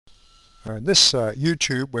In this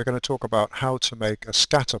YouTube, we're going to talk about how to make a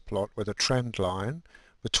scatter plot with a trend line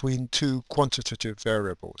between two quantitative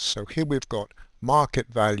variables. So here we've got market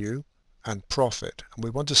value and profit, and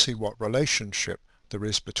we want to see what relationship there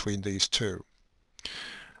is between these two.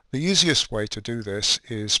 The easiest way to do this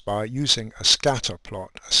is by using a scatter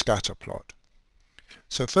plot.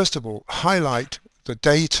 So first of all, highlight the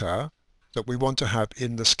data that we want to have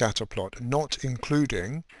in the scatter plot, not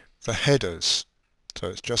including the headers. So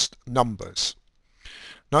it's just numbers.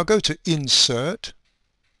 Now go to Insert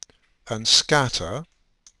and Scatter,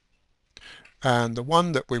 and the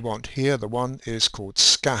one that we want here, the one is called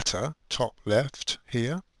Scatter, top left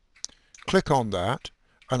here. Click on that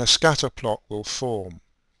and a scatter plot will form.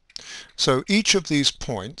 So each of these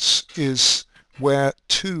points is where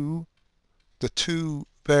the two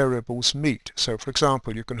variables meet. So for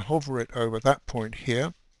example, you can hover it over that point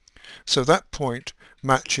here. So that point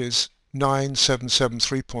matches 977,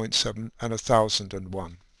 3.7 and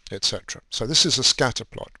 1001, etc. So this is a scatter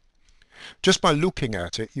plot. Just by looking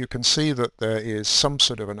at it, you can see that there is some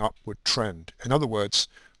sort of an upward trend. In other words,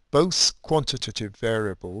 both quantitative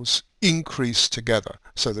variables increase together,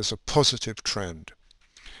 so there's a positive trend.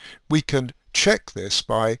 We can check this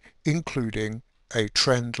by including a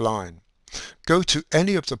trend line. Go to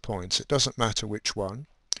any of the points, it doesn't matter which one,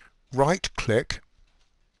 right click,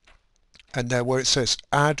 and there where it says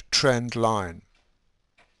Add Trend Line.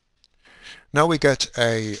 Now we get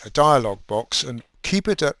a dialog box, and keep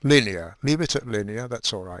it at linear, leave it at linear,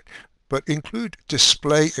 that's alright, but include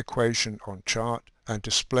display equation on chart and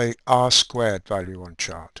display R squared value on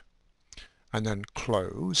chart. And then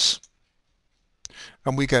close,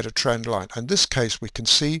 and we get a trend line. In this case we can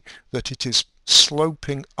see that it is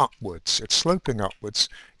sloping upwards. It's sloping upwards,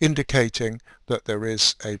 indicating that there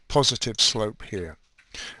is a positive slope here.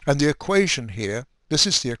 And the equation here, this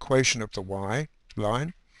is the equation of the y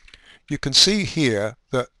line. You can see here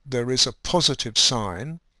that there is a positive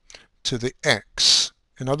sign to the x.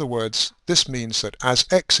 In other words, this means that as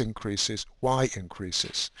x increases, y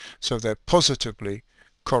increases. So they're positively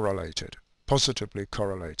correlated.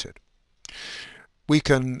 We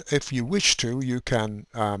can, if you wish to, you can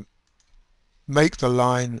make the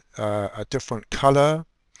line a different color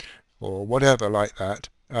or whatever like that,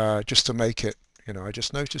 just to make it, I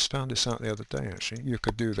just found this out the other day actually. You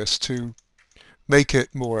could do this to make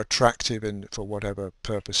it more attractive for whatever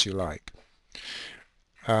purpose you like.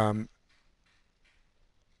 Okay,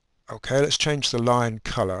 let's change the line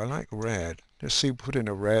color. I like red. Let's see, put in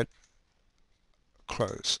a red,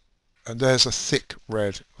 close. And there's a thick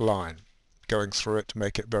red line going through it to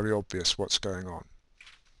make it very obvious what's going on.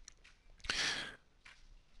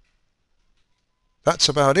 That's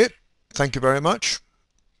about it. Thank you very much.